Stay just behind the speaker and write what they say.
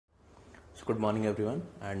So good morning everyone,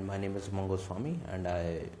 and my name is Mongo Swami and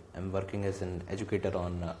I am working as an educator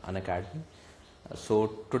on Unacademy. So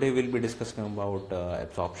today we'll be discussing about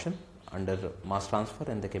absorption under mass transfer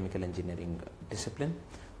and the chemical engineering discipline.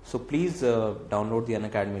 So please download the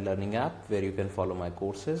Unacademy learning app where you can follow my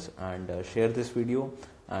courses and share this video,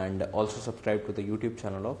 and also subscribe to the YouTube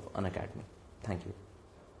channel of Unacademy. Thank you.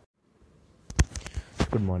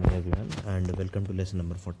 Good morning everyone, and welcome to lesson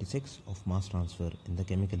number 46 of mass transfer in the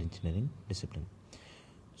chemical engineering discipline.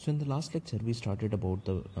 So in the last lecture we started about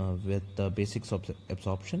with the basics of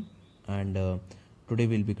absorption, and today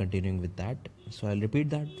we'll be continuing with that. So I'll repeat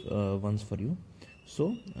that once for you.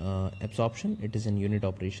 So absorption, it is an unit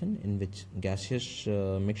operation in which gaseous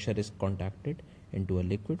mixture is contacted into a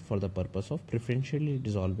liquid for the purpose of preferentially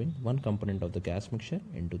dissolving one component of the gas mixture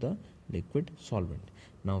into the liquid solvent.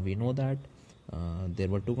 Now we know that there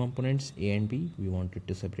were two components, A and B. We wanted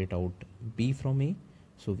to separate out B from A,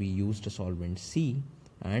 so we used a solvent C,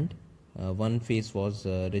 and one phase was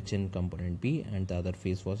rich in component B and the other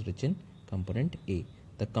phase was rich in component A.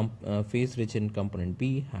 The phase rich in component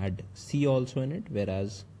B had C also in it,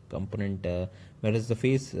 whereas the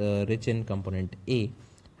phase rich in component A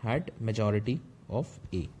had majority of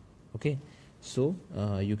A. Okay. So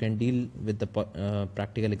you can deal with the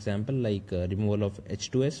practical example like removal of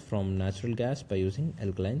H2S from natural gas by using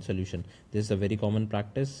alkaline solution. This is a very common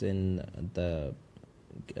practice in the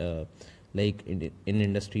in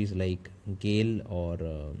industries like GAIL, or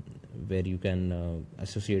where you can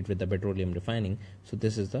associate with the petroleum refining. So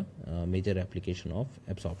this is the major application of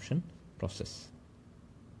absorption process.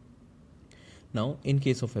 Now in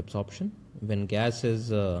case of absorption, when gas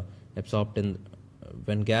is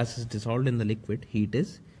dissolved in the liquid, heat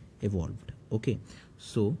is evolved. Okay,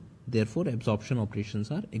 so therefore absorption operations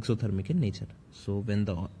are exothermic in nature. So when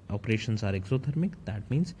the operations are exothermic, that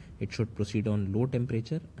means it should proceed on low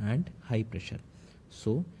temperature and high pressure.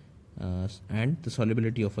 So and the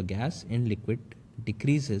solubility of a gas in liquid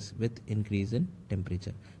decreases with increase in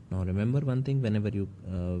temperature. Now remember one thing, whenever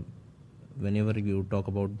you talk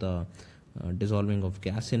about the dissolving of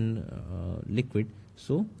gas in liquid,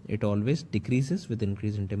 so it always decreases with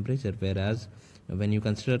increase in temperature, whereas when you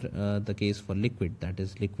consider the case for liquid, that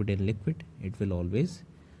is liquid in liquid, it will always,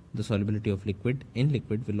 the solubility of liquid in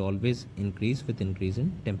liquid will always increase with increase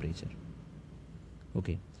in temperature.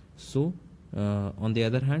 Okay, so on the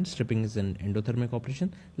other hand, stripping is an endothermic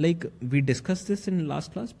operation. Like we discussed this in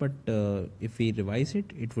last class, but if we revise it,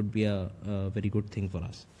 it would be a very good thing for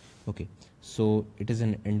us. Okay, so it is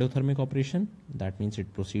an endothermic operation. That means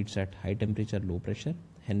it proceeds at high temperature, low pressure.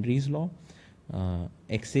 Henry's law,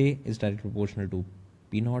 XA is directly proportional to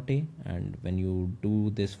P naught A, and when you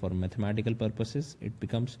do this for mathematical purposes, it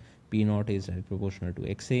becomes P naught A is directly proportional to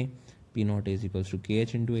XA, P naught A is equals to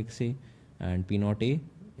KH into XA, and P naught A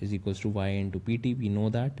is equals to YA into PT. We know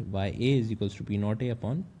that YA is equals to P naught A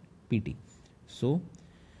upon PT. So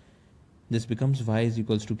this becomes Y is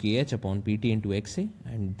equals to KH upon PT into XA,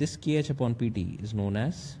 and this KH upon PT is known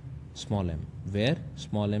as small m, where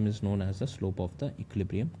small m is known as the slope of the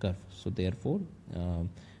equilibrium curve. So therefore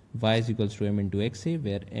Y is equals to m into XA,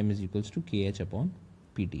 where m is equals to KH upon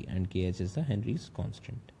PT, and KH is the Henry's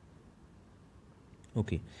constant.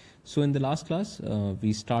 Okay, so in the last class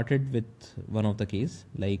we started with one of the case,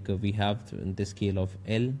 like we have this scale of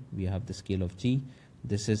L, we have the scale of G.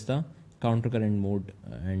 This is the countercurrent mode,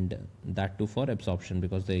 and that too for absorption,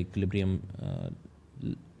 because the equilibrium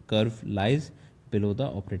curve lies below the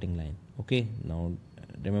operating line. Okay, now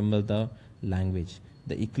remember the language.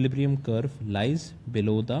 The equilibrium curve lies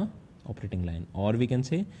below the operating line, or we can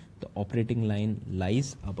say the operating line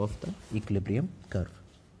lies above the equilibrium curve.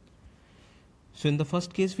 So in the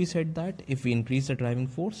first case we said that if we increase the driving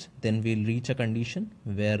force, then we'll reach a condition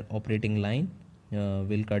where operating line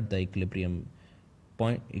will cut the equilibrium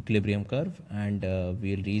curve, and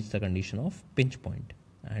we'll reach the condition of pinch point.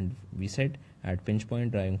 And we said at pinch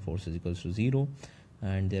point driving force is equals to 0,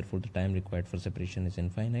 and therefore the time required for separation is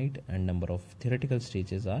infinite, and number of theoretical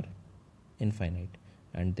stages are infinite,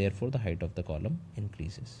 and therefore the height of the column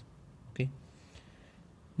increases. Okay,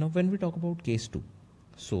 now when we talk about case 2,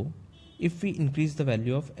 so if we increase the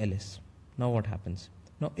value of LS, now what happens?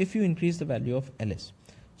 Now if you increase the value of LS,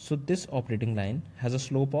 so this operating line has a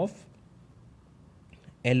slope of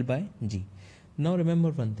L by G. Now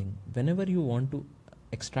remember one thing, whenever you want to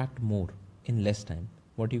extract more in less time,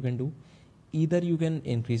 what you can do, either you can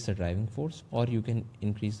increase the driving force or you can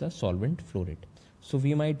increase the solvent flow rate. So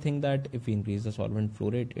we might think that if we increase the solvent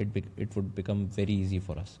flow rate, it would become very easy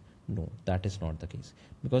for us. No, that is not the case,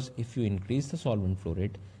 because if you increase the solvent flow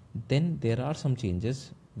rate, then there are some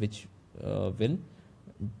changes which will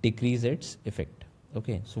decrease its effect.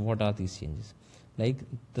 Okay, so what are these changes? Like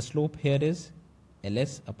the slope here is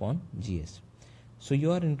ls upon gs. So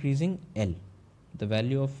you are increasing L. The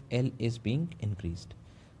value of L is being increased.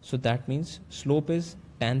 So that means slope is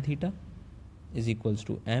tan theta is equals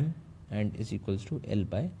to m and is equals to L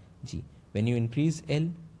by g. When you increase L,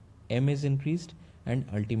 m is increased, and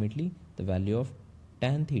ultimately the value of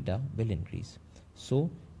tan theta will increase. So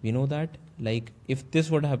we know that, like, if this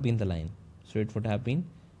would have been the line, so it would have been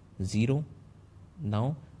 0.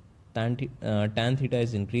 Now tan theta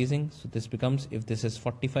is increasing, so this becomes, if this is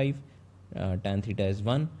 45, tan theta is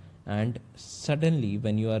 1, and suddenly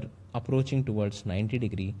when you are approaching towards 90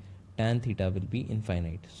 degree, tan theta will be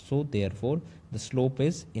infinite. So therefore the slope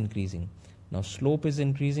is increasing. Now slope is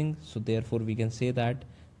increasing, so therefore we can say that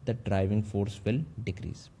the driving force will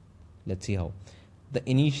decrease. Let's see how. The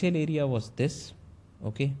initial area was this.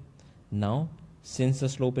 Okay, now since the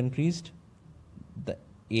slope increased, the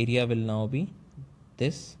area will now be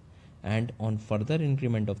this, and on further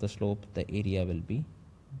increment of the slope the area will be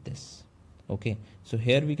this. Okay, so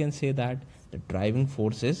here we can say that the driving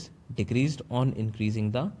force is decreased on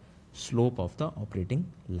increasing the slope of the operating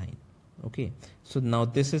line. Okay, so now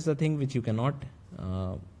this is the thing which you cannot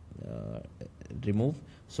remove.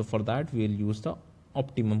 So for that we will use the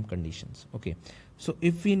optimum conditions. Okay, so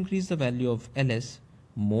if we increase the value of ls,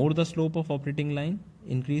 more the slope of operating line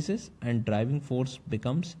increases and driving force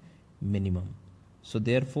becomes minimum. So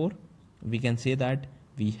therefore we can say that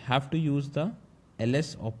we have to use the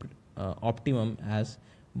ls optimum as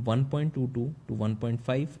 1.22 to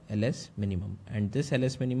 1.5 ls minimum, and this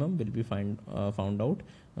ls minimum will be found out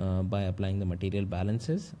by applying the material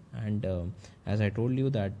balances. And as I told you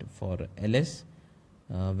that for ls,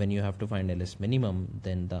 when you have to find ls minimum,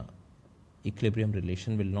 then the equilibrium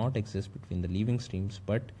relation will not exist between the leaving streams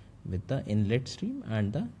but with the inlet stream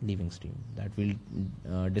and the leaving stream. That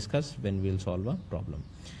we'll discuss when we'll solve a problem.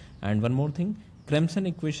 And one more thing, Crimson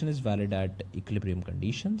equation is valid at equilibrium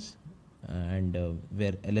conditions, and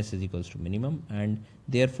where ls is equals to minimum, and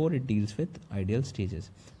therefore it deals with ideal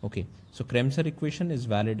stages. Okay, so Crimson equation is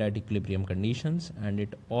valid at equilibrium conditions and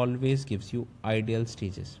it always gives you ideal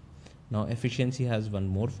stages. Now efficiency has one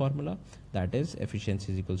more formula, that is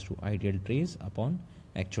efficiency is equals to ideal trace upon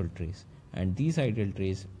actual trace, and these ideal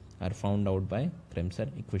trace are found out by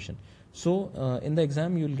Crimson equation. So in the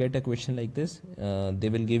exam you will get a question like this. They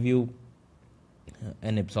will give you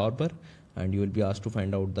an absorber and you will be asked to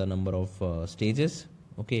find out the number of stages.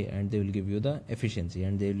 Okay, and they will give you the efficiency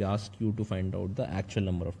and they will ask you to find out the actual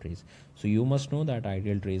number of trays. So you must know that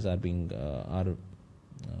ideal trays are being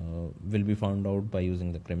will be found out by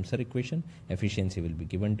using the Crimson equation. Efficiency will be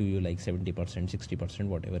given to you like 70%, 60%,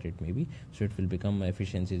 whatever it may be. So it will become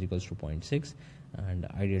efficiency is equals to 0.6 and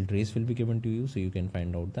ideal trays will be given to you, so you can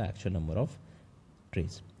find out the actual number of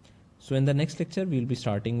trays. So in the next lecture we will be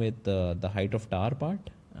starting with the height of tower part,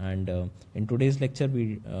 and in today's lecture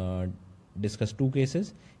we discussed two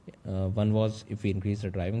cases. One was if we increase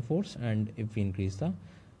the driving force, and if we increase the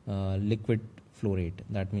liquid flow rate,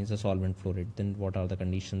 that means the solvent flow rate, then what are the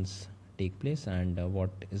conditions take place and what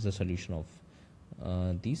is the solution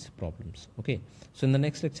of these problems. Okay, so in the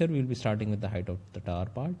next lecture we will be starting with the height of the tower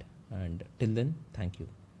part, and till then, thank you.